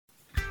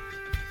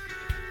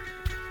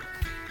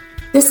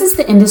This is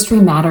the Industry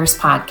Matters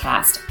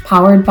podcast,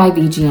 powered by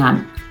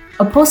VGM,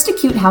 a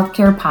post-acute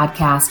healthcare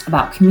podcast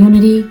about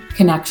community,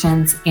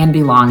 connections, and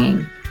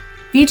belonging.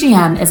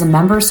 VGM is a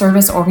member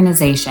service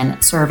organization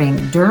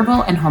serving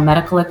durable and home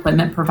medical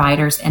equipment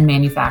providers and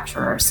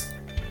manufacturers.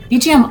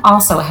 VGM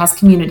also has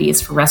communities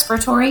for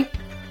respiratory,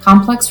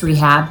 complex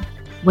rehab,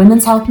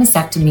 women's health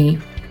mastectomy,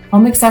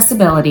 home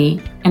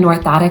accessibility, and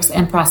orthotics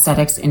and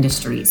prosthetics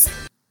industries.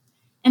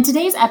 In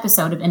today's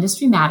episode of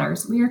Industry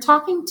Matters, we are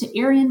talking to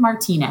Arian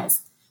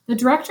Martinez, the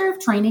Director of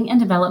Training and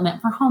Development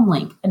for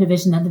HomeLink, a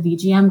division of the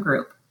VGM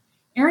Group.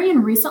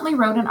 Arian recently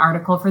wrote an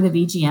article for the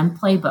VGM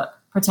Playbook,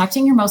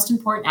 Protecting Your Most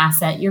Important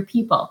Asset, Your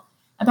People,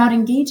 about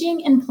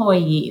engaging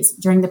employees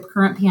during the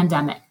current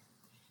pandemic.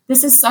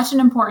 This is such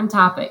an important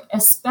topic,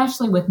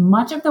 especially with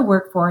much of the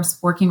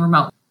workforce working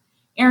remote.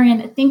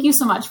 Arian, thank you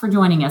so much for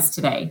joining us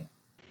today.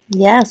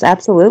 Yes,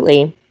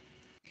 absolutely.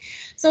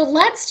 So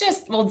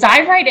we'll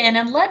dive right in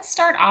and let's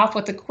start off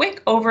with a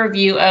quick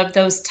overview of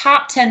those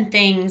top 10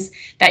 things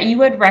that you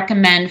would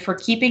recommend for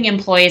keeping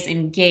employees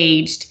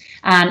engaged.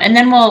 And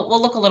then we'll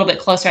look a little bit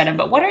closer at them.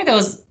 But what are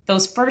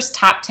those first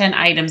top 10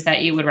 items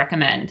that you would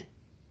recommend?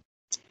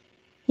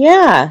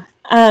 Yeah.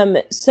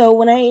 So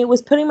when I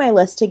was putting my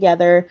list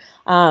together,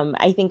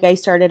 I think I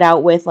started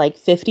out with like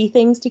 50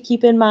 things to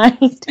keep in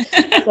mind.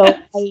 So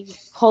I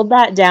pulled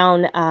that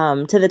down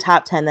to the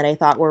top 10 that I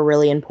thought were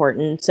really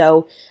important.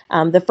 So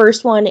the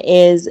first one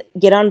is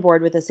get on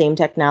board with the same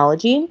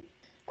technology.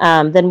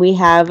 Then we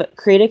have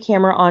create a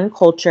camera on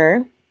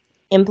culture,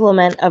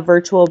 implement a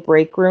virtual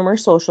break room or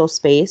social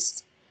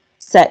space,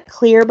 set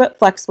clear but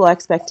flexible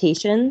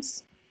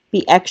expectations,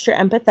 be extra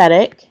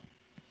empathetic,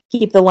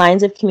 keep the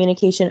lines of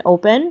communication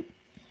open,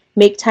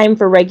 make time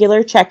for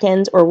regular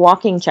check-ins or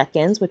walking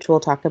check-ins, which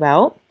we'll talk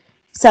about,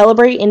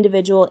 celebrate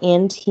individual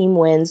and team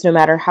wins no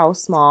matter how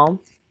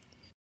small,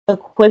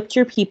 equip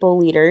your people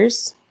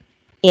leaders,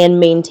 and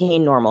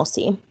maintain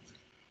normalcy.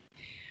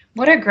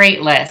 What a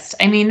great list.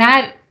 I mean,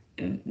 that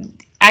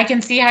I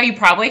can see how you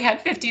probably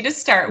had 50 to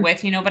start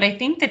with, but I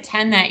think the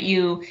 10 that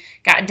you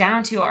got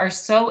down to are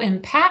so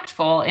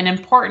impactful and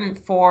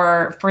important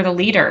for the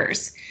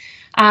leaders.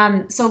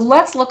 So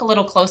let's look a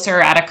little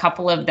closer at a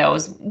couple of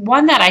those.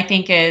 One that I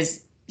think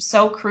is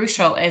so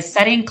crucial is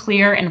setting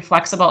clear and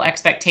flexible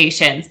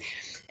expectations.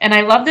 And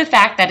I love the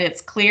fact that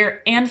it's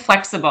clear and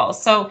flexible.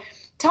 So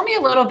tell me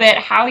a little bit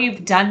how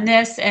you've done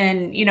this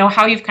and,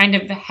 how you've kind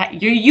of,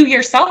 you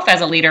yourself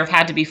as a leader have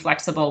had to be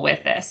flexible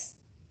with this.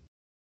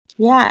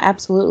 Yeah,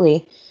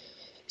 absolutely.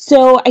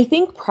 So I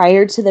think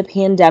prior to the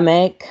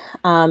pandemic,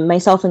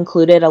 myself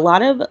included, a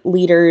lot of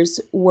leaders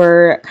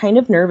were kind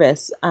of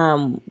nervous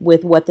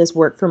with what this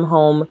work from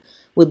home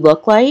would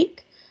look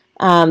like.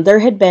 There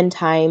had been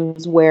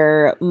times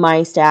where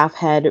my staff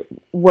had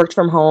worked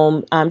from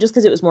home just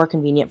because it was more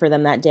convenient for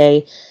them that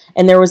day.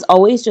 And there was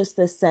always just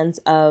this sense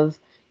of,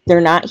 they're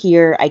not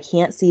here. I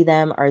can't see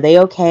them. Are they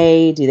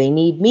okay? Do they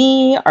need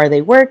me? Are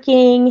they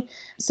working?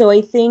 So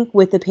I think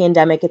with the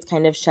pandemic, it's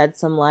kind of shed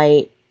some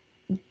light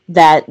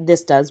that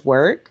this does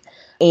work.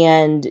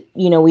 And,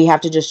 we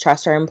have to just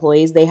trust our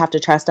employees. They have to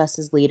trust us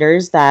as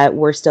leaders that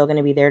we're still going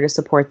to be there to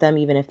support them,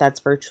 even if that's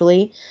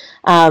virtually.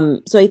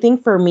 So I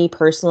think for me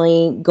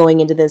personally, going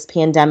into this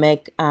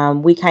pandemic,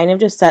 we kind of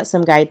just set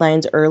some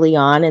guidelines early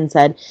on and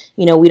said,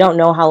 we don't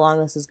know how long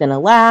this is going to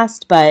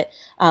last, but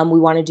we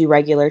want to do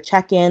regular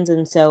check-ins.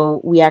 And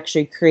so we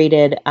actually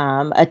created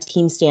a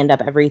team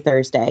stand-up every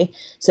Thursday.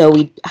 So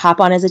we hop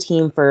on as a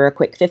team for a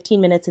quick 15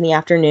 minutes in the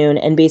afternoon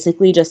and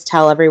basically just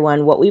tell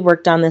everyone what we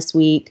worked on this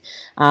week,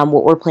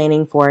 what we're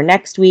planning for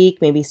next week,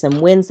 maybe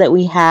some wins that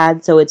we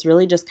had. So it's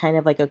really just kind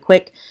of like a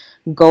quick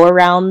go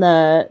around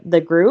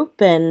the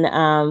group and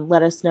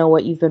let us know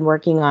what you've been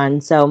working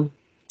on. So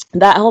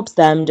that helps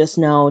them just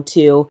know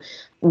too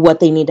what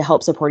they need to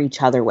help support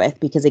each other with,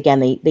 because again,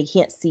 they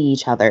can't see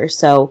each other.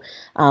 So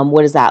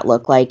what does that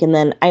look like? And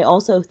then I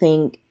also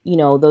think,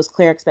 those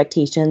clear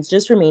expectations,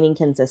 just remaining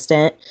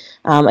consistent.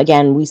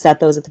 Again, we set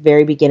those at the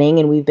very beginning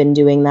and we've been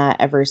doing that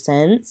ever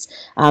since.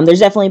 There's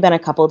definitely been a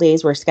couple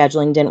days where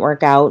scheduling didn't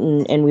work out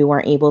and we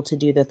weren't able to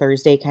do the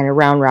Thursday kind of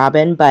round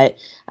robin, but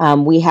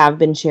we have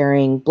been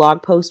sharing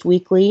blog posts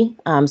weekly.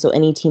 So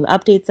any team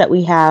updates that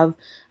we have,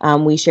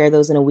 we share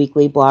those in a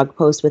weekly blog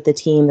post with the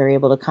team. They're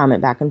able to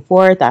comment back and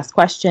forth, ask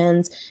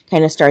questions,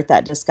 kind of start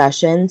that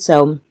discussion.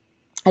 So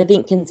I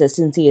think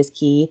consistency is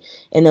key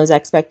in those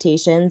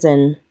expectations.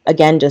 And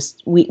again,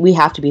 just we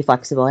have to be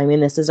flexible. I mean,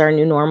 this is our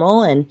new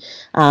normal and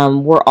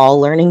we're all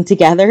learning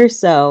together.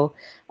 So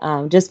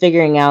just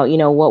figuring out,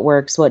 what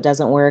works, what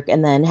doesn't work,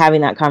 and then having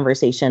that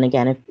conversation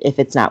again if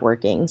it's not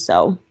working.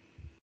 So.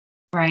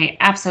 Right.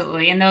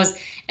 Absolutely. And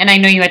I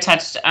know you had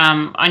touched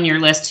on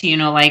your list,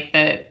 like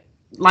the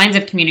lines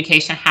of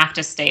communication have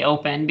to stay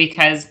open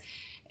because,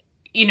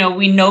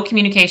 we know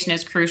communication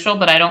is crucial,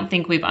 but I don't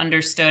think we've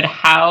understood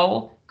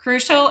how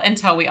crucial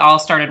until we all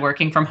started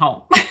working from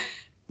home.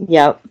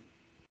 Yep.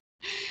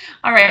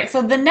 All right.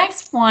 So the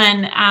next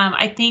one,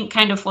 I think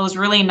kind of flows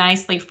really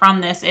nicely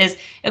from this is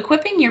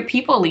equipping your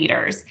people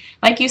leaders.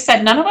 Like you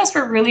said, none of us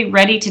were really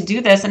ready to do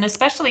this. And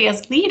especially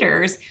as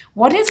leaders,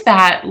 what does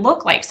that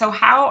look like? So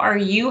how are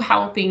you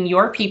helping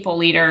your people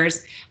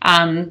leaders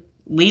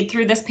lead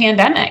through this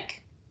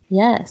pandemic?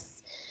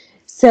 Yes.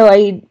 So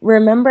I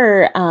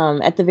remember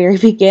at the very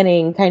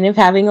beginning kind of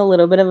having a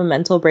little bit of a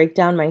mental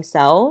breakdown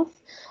myself.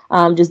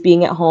 Just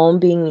being at home,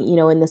 being,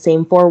 in the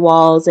same four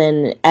walls.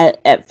 And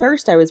at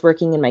first I was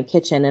working in my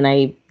kitchen, and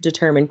I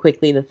determined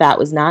quickly that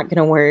was not going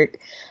to work.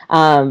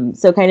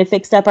 So kind of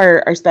fixed up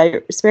our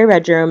spare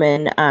bedroom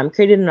and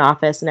created an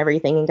office and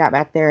everything and got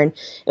back there. And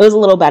it was a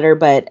little better,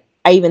 but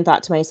I even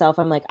thought to myself,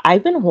 I'm like,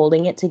 I've been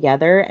holding it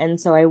together. And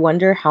so I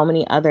wonder how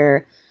many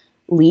other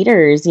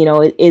leaders,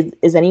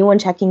 is anyone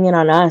checking in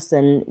on us?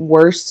 And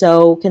we're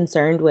so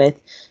concerned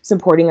with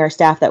supporting our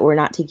staff that we're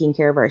not taking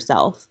care of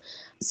ourselves.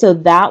 So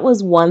that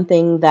was one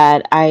thing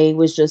that I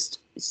was just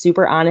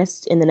super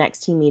honest in the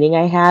next team meeting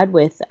I had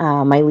with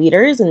my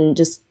leaders, and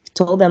just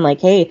told them like,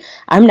 hey,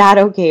 I'm not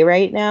okay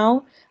right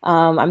now.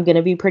 I'm going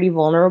to be pretty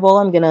vulnerable.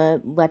 I'm going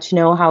to let you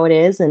know how it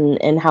is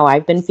and how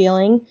I've been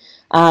feeling.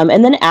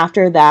 And then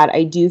after that,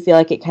 I do feel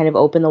like it kind of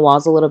opened the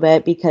walls a little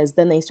bit, because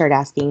then they started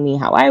asking me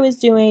how I was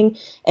doing.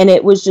 And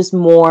it was just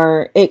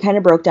more, it kind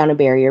of broke down a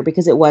barrier,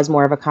 because it was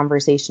more of a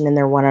conversation in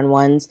their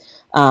one-on-ones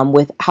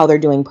with how they're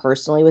doing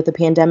personally with the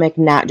pandemic,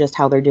 not just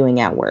how they're doing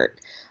at work.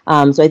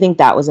 So I think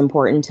that was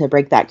important to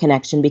break that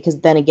connection, because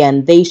then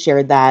again, they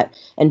shared that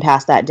and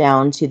passed that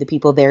down to the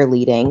people they're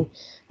leading.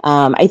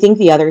 I think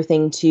the other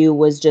thing too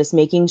was just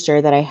making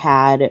sure that I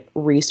had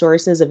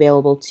resources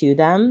available to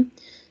them.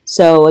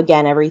 So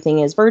again, everything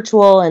is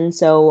virtual. And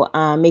so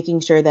making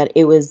sure that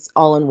it was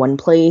all in one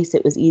place,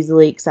 it was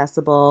easily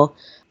accessible.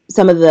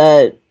 Some of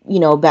the,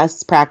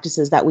 best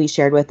practices that we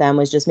shared with them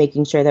was just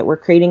making sure that we're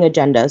creating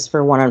agendas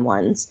for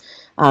one-on-ones.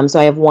 So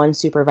I have one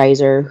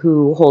supervisor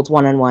who holds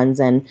one-on-ones,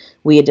 and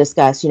we had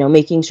discussed,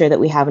 making sure that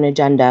we have an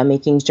agenda,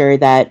 making sure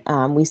that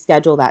we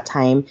schedule that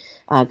time.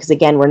 Because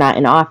again, we're not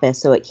in office,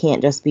 so it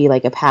can't just be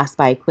like a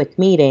pass-by quick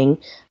meeting.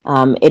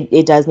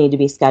 It does need to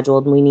be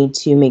scheduled, and we need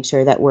to make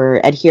sure that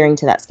we're adhering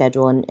to that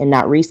schedule and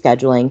not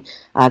rescheduling,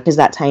 because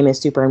that time is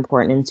super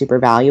important and super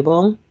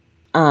valuable.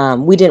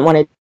 We didn't want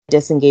to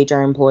disengage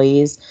our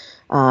employees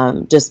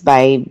just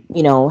by,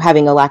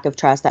 having a lack of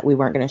trust that we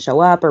weren't going to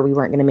show up or we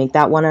weren't going to make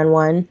that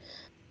one-on-one.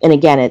 And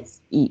again,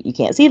 it's you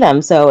can't see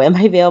them. So am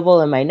I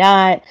available? Am I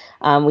not?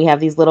 We have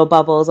these little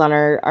bubbles on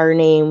our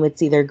name.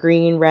 It's either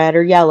green, red,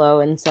 or yellow.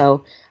 And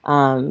so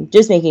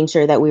just making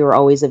sure that we were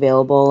always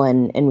available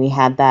and we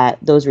had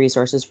those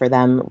resources for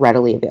them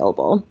readily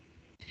available.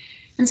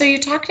 And so you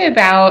talked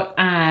about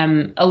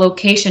a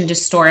location to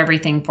store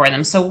everything for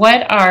them. So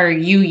what are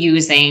you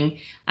using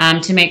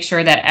to make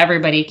sure that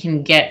everybody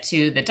can get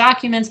to the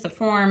documents, the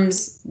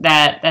forms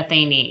that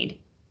they need?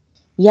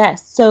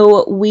 Yes,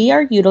 so we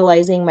are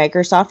utilizing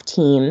Microsoft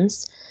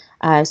Teams.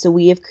 So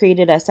we have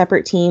created a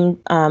separate team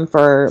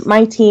for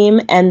my team.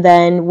 And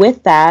then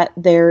with that,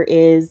 there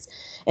is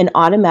an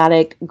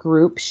automatic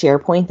group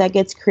SharePoint that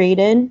gets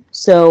created.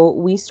 So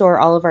we store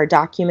all of our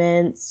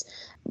documents.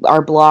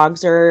 Our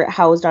blogs are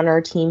housed on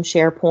our team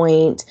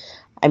SharePoint.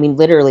 I mean,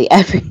 literally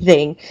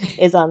everything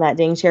is on that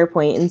dang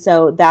SharePoint. And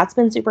so that's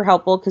been super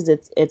helpful, because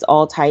it's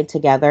all tied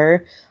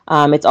together.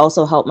 It's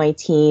also helped my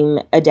team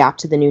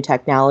adapt to the new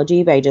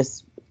technology by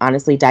just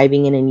honestly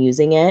diving in and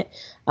using it,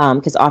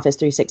 because Office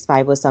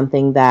 365 was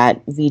something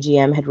that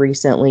VGM had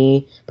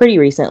pretty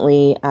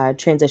recently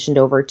transitioned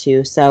over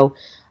to. So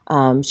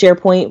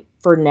SharePoint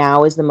for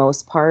now is the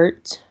most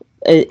part,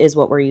 is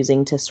what we're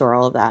using to store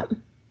all of that.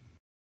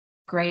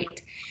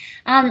 Great.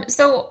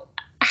 So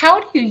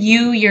how do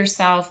you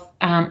yourself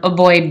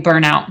avoid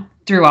burnout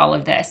through all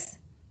of this?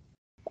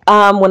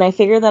 When I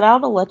figure that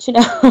out, I'll let you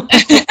know.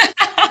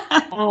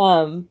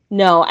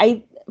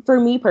 No, for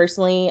me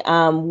personally,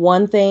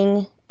 one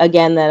thing,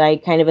 again, that I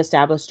kind of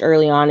established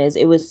early on is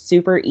it was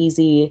super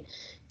easy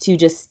to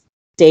just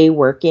stay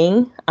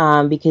working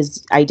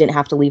because I didn't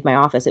have to leave my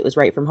office. It was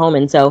right from home.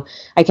 And so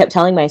I kept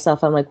telling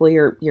myself, I'm like, well,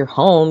 you're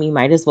home. You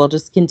might as well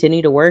just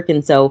continue to work.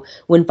 And so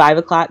when 5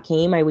 o'clock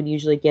came, I would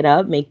usually get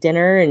up, make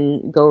dinner,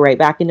 and go right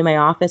back into my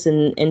office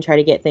and try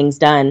to get things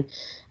done.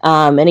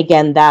 And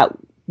again, that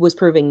was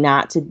proving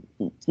not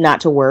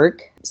to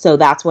work. So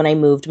that's when I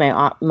moved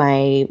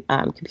my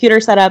computer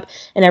setup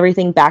and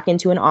everything back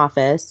into an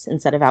office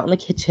instead of out in the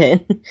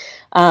kitchen.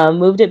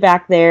 Moved it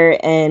back there,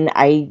 and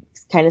I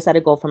kind of set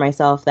a goal for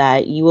myself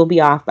that you will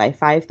be off by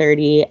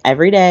 5:30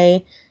 every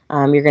day.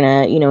 You're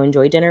gonna,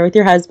 enjoy dinner with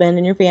your husband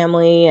and your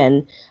family,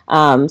 and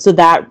so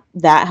that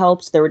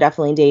helped. There were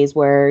definitely days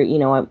where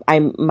I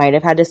might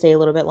have had to stay a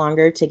little bit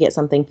longer to get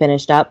something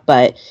finished up,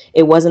 but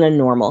it wasn't a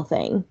normal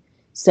thing.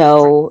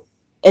 So,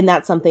 and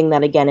that's something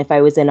that, again, if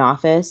I was in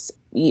office,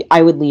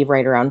 I would leave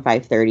right around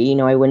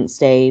 5:30. I wouldn't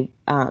stay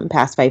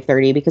past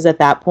 5:30, because at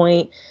that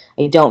point,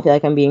 I don't feel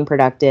like I'm being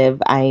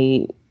productive.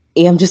 I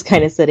am just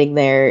kind of sitting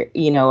there.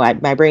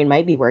 My brain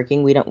might be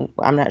working.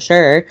 I'm not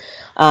sure.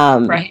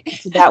 Right.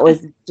 So that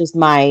was just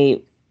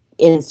my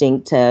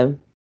instinct to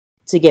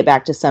to get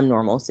back to some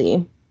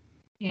normalcy.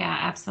 Yeah,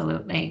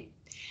 absolutely.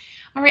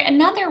 All right.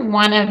 Another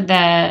one of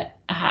the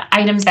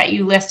items that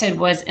you listed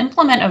was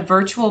implement a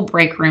virtual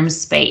break room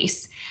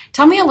space.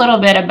 Tell me a little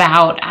bit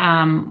about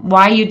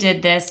why you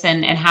did this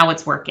and how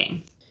it's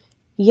working.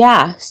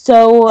 Yeah,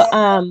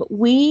 so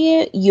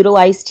we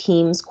utilize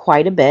Teams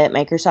quite a bit,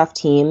 Microsoft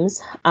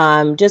Teams,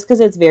 just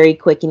because it's very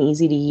quick and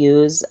easy to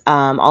use.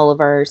 All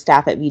of our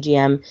staff at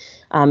VGM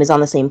is on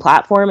the same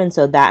platform, and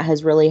so that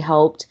has really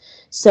helped.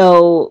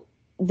 So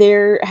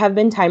there have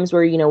been times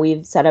where,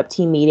 we've set up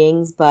team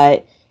meetings,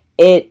 but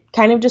it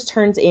kind of just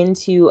turns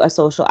into a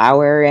social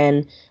hour.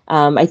 And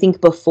I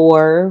think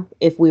before,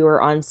 if we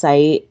were on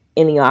site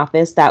in the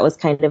office, that was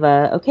kind of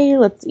okay,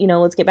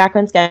 let's get back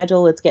on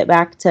schedule, let's get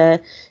back to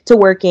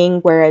working.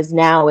 Whereas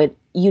now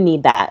you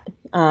need that,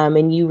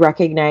 and you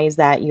recognize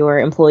that your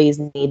employees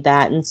need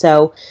that. And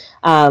so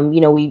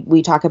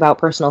we talk about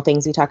personal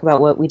things, we talk about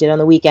what we did on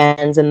the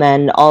weekends, and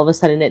then all of a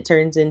sudden it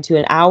turns into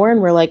an hour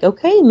and we're like,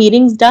 okay,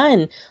 meeting's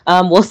done.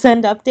 We'll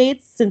send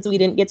updates since we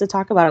didn't get to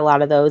talk about a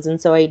lot of those. And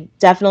so I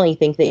definitely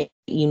think that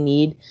you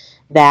need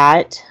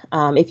that.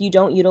 If you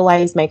don't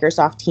utilize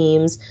Microsoft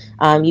Teams,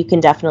 you can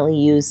definitely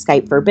use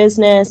Skype for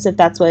Business if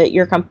that's what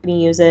your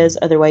company uses.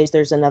 Otherwise,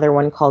 there's another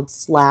one called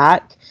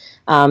Slack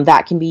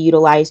that can be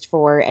utilized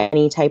for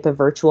any type of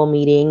virtual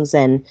meetings.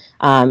 And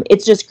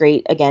it's just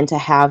great, again, to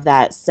have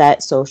that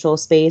set social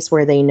space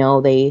where they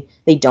know they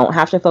don't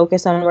have to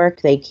focus on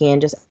work. They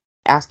can just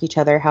ask each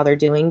other how they're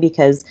doing,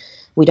 because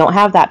we don't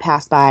have that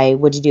pass by.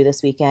 What'd you do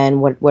this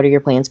weekend? What are your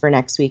plans for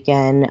next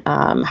weekend?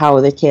 How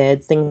are the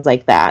kids? Things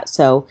like that.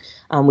 So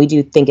we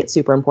do think it's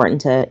super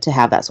important to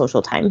have that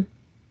social time.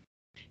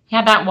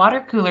 Yeah, that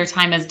water cooler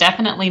time is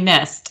definitely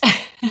missed.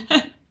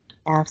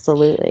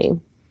 Absolutely.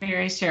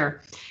 Very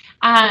sure.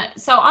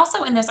 So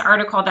also in this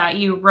article that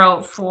you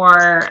wrote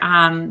for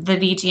the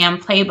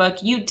VGM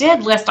playbook, you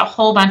did list a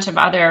whole bunch of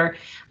other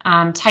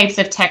types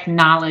of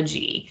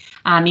technology.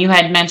 You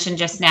had mentioned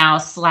just now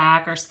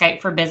Slack or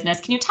Skype for Business.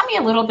 Can you tell me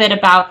a little bit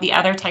about the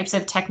other types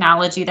of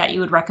technology that you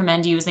would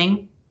recommend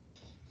using?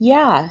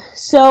 Yeah,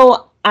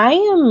 so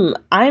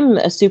I'm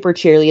a super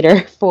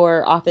cheerleader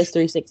for Office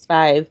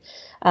 365.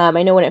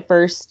 I know when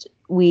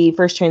we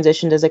first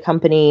transitioned as a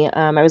company,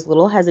 I was a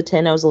little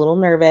hesitant. I was a little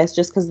nervous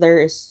just because there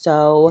is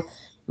so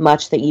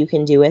much that you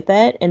can do with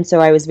it. And so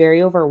I was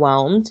very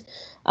overwhelmed.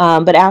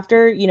 But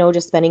after,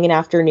 just spending an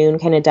afternoon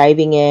kind of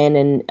diving in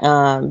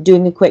and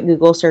doing a quick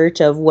Google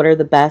search of what are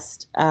the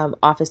best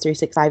Office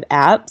 365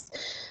 apps,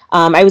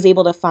 I was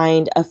able to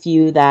find a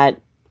few that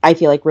I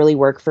feel like really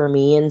work for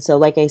me. And so,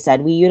 like I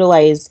said, we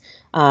utilize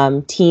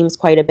Teams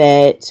quite a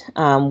bit.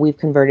 We've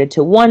converted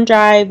to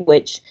OneDrive,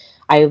 which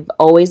I've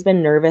always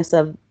been nervous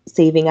of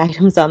saving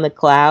items on the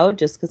cloud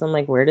just because I'm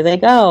like, where do they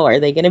go? Are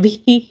they going to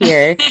be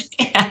here?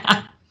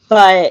 Yeah.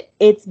 But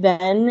it's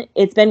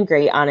been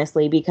great,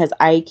 honestly, because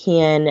I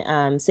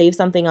can save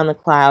something on the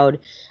cloud.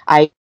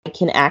 I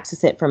can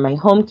access it from my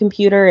home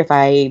computer if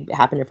I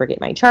happen to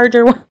forget my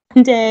charger one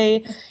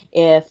day.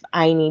 If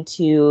I need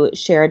to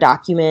share a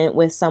document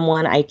with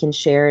someone, I can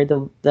share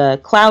the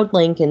cloud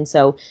link. And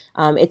so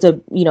it's a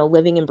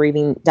living and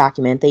breathing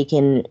document. They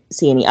can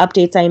see any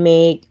updates I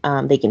make.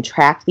 They can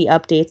track the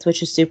updates,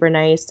 which is super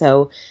nice.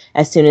 So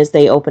as soon as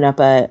they open up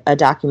a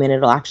document,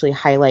 it'll actually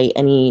highlight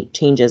any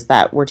changes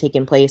that were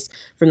taking place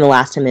from the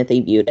last time that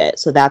they viewed it.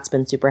 So that's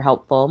been super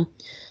helpful.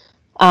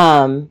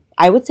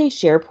 I would say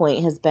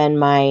SharePoint has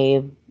been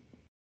I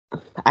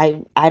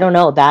don't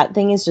know, that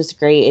thing is just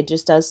great. It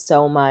just does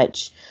so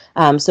much.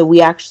 So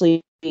we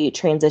actually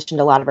transitioned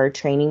a lot of our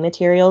training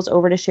materials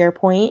over to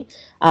SharePoint,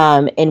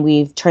 and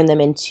we've turned them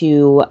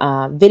into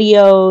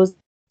videos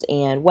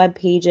and web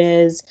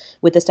pages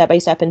with the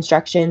step-by-step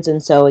instructions.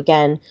 And so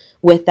again,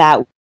 with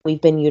that,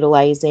 we've been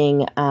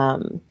utilizing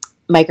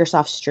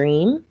Microsoft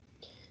Stream.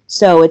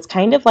 So it's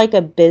kind of like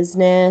a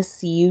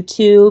business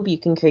YouTube. You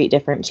can create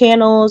different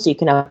channels. You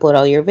can upload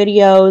all your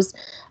videos.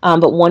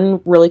 But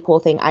one really cool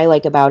thing I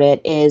like about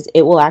it is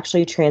it will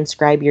actually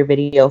transcribe your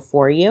video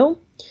for you.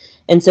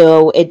 And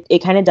so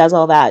it kind of does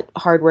all that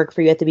hard work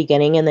for you at the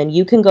beginning, and then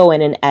you can go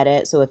in and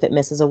edit. So if it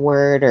misses a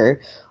word or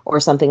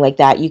something like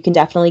that, you can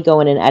definitely go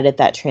in and edit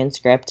that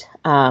transcript.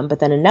 But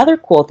then another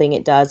cool thing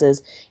it does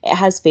is it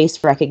has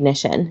face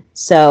recognition.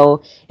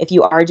 So if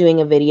you are doing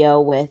a video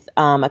with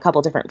a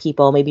couple different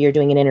people, maybe you're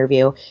doing an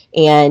interview,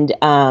 and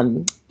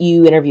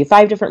you interview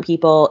 5 different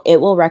people,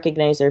 it will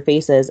recognize their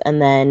faces.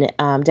 And then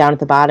down at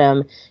the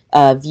bottom,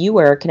 a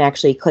viewer can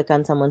actually click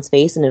on someone's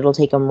face and it'll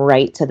take them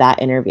right to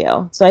that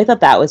interview. So I thought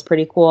that was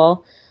pretty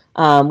cool.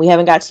 We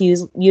haven't got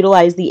to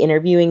utilize the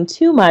interviewing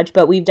too much,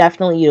 but we've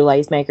definitely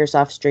utilized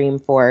Microsoft Stream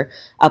for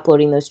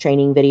uploading those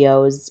training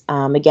videos.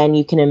 Again,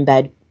 you can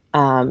embed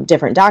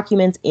different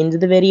documents into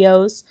the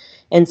videos.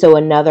 And so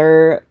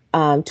another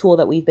tool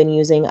that we've been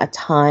using a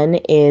ton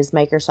is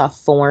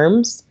Microsoft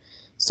Forms.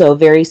 So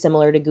very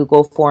similar to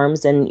Google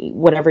Forms, and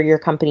whatever your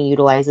company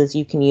utilizes,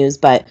 you can use.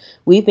 But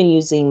we've been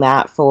using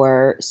that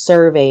for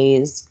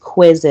surveys,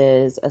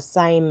 quizzes,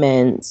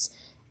 assignments,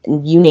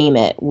 you name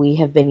it. We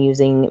have been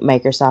using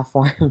Microsoft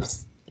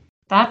Forms.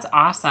 That's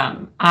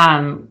awesome.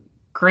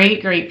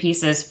 great, great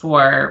pieces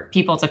for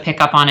people to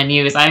pick up on and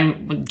use.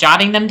 I'm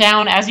jotting them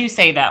down as you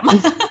say them.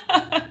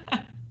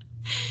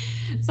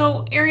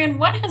 So, Arian,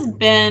 what has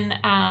been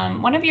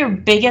one of your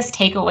biggest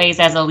takeaways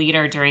as a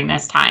leader during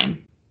this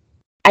time?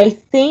 I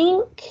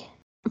think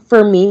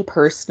for me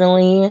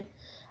personally,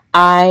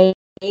 I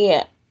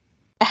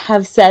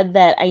have said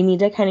that I need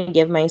to kind of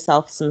give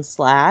myself some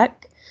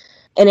slack.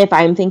 And if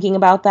I'm thinking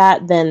about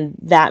that, then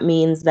that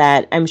means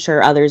that I'm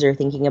sure others are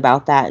thinking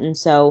about that. And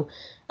so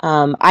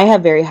I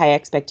have very high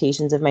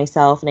expectations of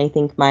myself, and I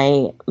think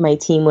my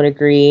team would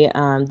agree.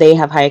 They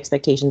have high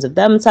expectations of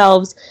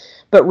themselves.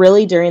 But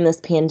really during this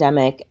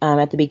pandemic,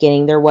 at the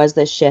beginning, there was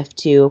this shift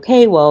to,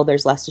 okay, well,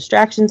 there's less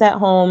distractions at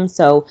home,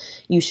 so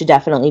you should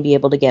definitely be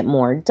able to get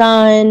more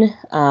done.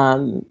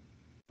 And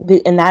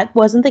that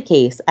wasn't the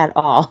case at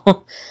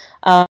all.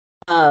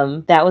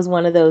 That was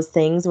one of those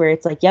things where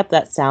it's like, yep,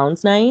 that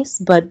sounds nice,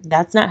 but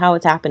that's not how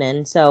it's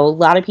happening. So a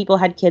lot of people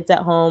had kids at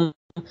home.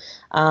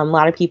 A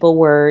lot of people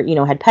were,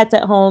 had pets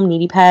at home,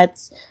 needy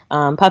pets,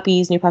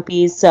 puppies, new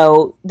puppies.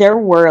 So there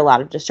were a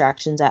lot of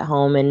distractions at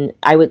home. And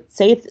I would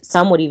say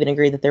some would even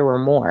agree that there were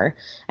more.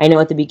 I know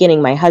at the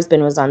beginning, my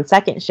husband was on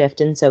second shift.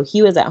 And so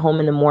he was at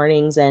home in the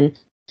mornings and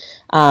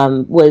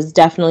was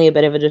definitely a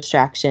bit of a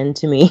distraction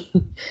to me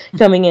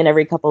coming in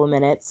every couple of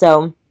minutes.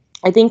 So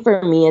I think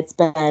for me, it's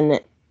been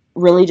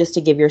really just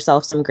to give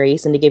yourself some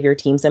grace and to give your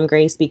team some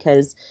grace,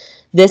 because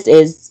this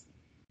is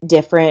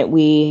different.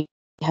 We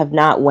have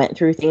not went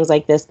through things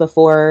like this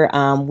before.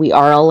 We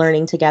are all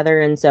learning together.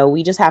 And so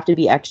we just have to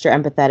be extra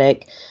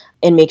empathetic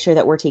and make sure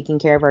that we're taking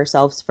care of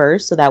ourselves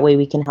first. So that way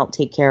we can help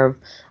take care of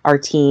our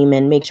team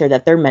and make sure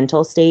that their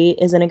mental state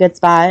is in a good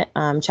spot.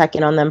 Check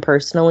in on them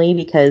personally,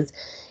 because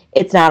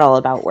it's not all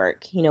about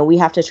work. We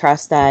have to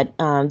trust that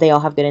they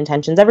all have good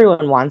intentions.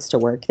 Everyone wants to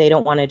work. They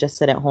don't want to just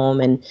sit at home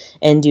and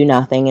do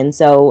nothing. And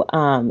so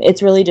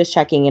it's really just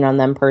checking in on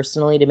them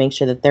personally to make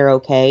sure that they're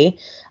okay.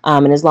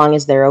 And as long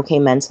as they're okay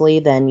mentally,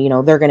 then,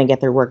 they're going to get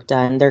their work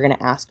done. They're going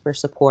to ask for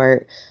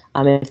support.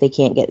 If they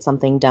can't get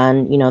something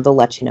done, they'll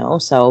let you know.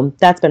 So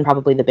that's been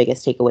probably the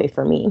biggest takeaway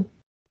for me.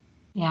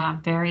 Yeah,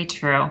 very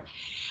true.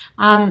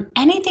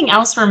 Anything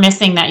else we're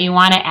missing that you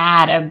want to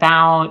add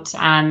about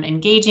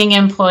engaging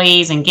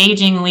employees,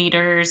 engaging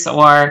leaders,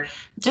 or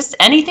just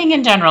anything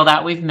in general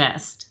that we've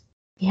missed?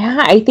 Yeah,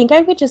 I think I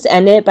would just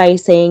end it by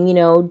saying,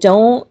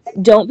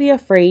 don't be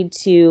afraid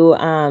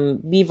to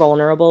be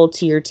vulnerable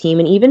to your team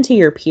and even to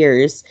your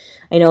peers.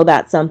 I know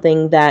that's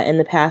something that in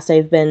the past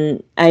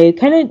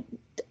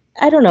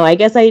I don't know. I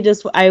guess I'm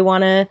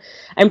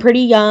pretty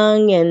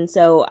young. And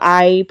so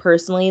I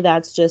personally,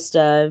 that's just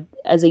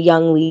as a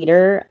young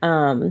leader,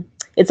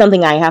 it's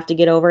something I have to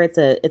get over. It's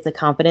a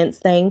confidence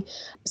thing.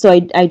 So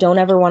I don't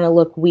ever want to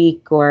look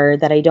weak or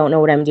that I don't know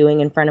what I'm doing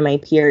in front of my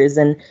peers.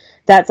 And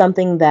that's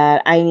something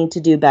that I need to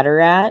do better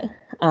at.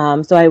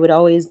 So I would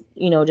always,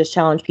 just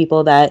challenge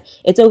people that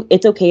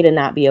it's okay to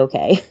not be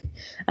okay.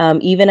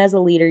 Even as a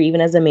leader,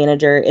 even as a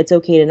manager, it's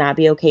okay to not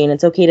be okay. And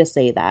it's okay to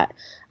say that.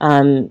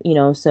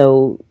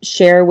 So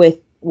share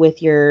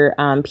with your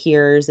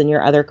peers and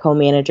your other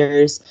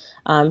co-managers,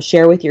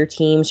 share with your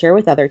team, share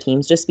with other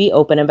teams, just be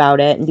open about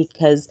it.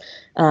 Because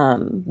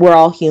we're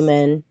all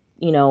human.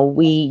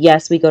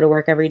 We go to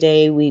work every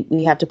day.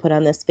 We have to put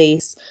on this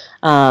face,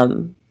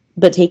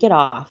 but take it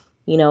off,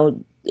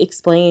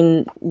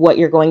 explain what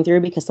you're going through,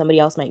 because somebody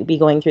else might be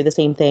going through the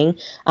same thing.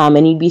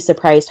 And you'd be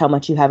surprised how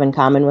much you have in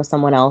common with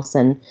someone else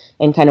and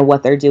kind of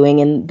what they're doing.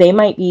 And they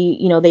might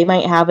be, they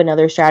might have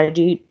another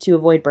strategy to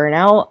avoid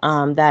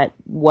burnout that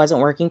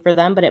wasn't working for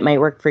them, but it might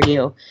work for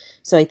you.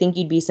 So I think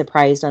you'd be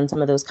surprised on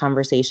some of those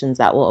conversations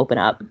that will open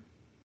up.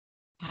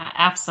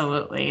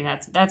 Absolutely.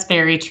 That's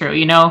very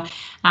true.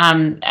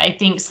 I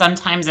think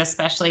sometimes,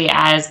 especially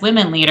as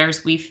women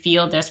leaders, we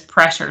feel this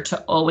pressure to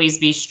always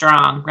be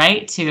strong,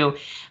 right? To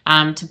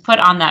put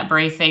on that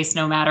brave face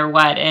no matter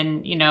what.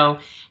 And,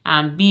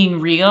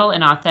 being real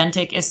and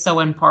authentic is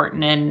so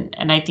important.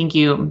 And I think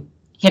you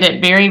hit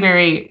it very,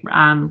 very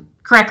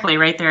correctly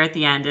right there at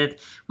the end.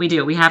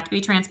 We have to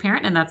be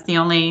transparent, and that's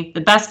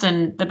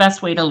the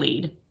best way to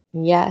lead.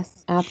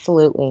 Yes,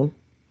 absolutely.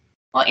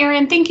 Well,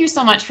 Arian, thank you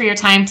so much for your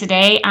time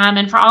today.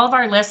 And for all of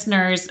our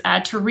listeners,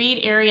 to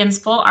read Arian's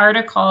full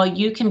article,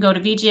 you can go to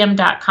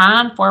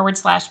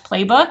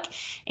vgm.com/playbook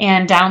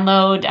and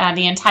download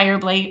the entire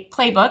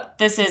playbook.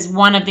 This is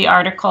one of the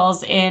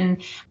articles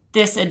in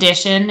this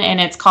edition, and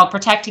it's called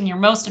Protecting Your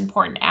Most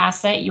Important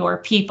Asset, Your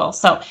People.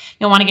 So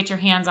you'll want to get your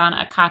hands on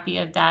a copy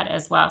of that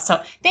as well.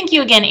 So thank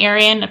you again,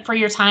 Arian, for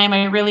your time.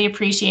 I really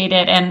appreciate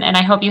it, and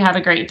I hope you have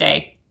a great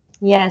day.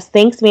 Yes,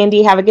 thanks,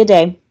 Mandy. Have a good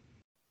day.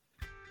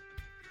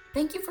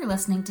 Thank you for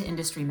listening to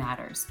Industry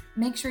Matters.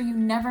 Make sure you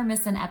never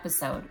miss an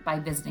episode by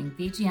visiting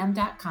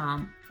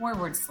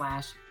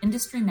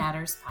vgm.com/Industry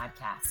Matters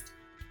Podcast.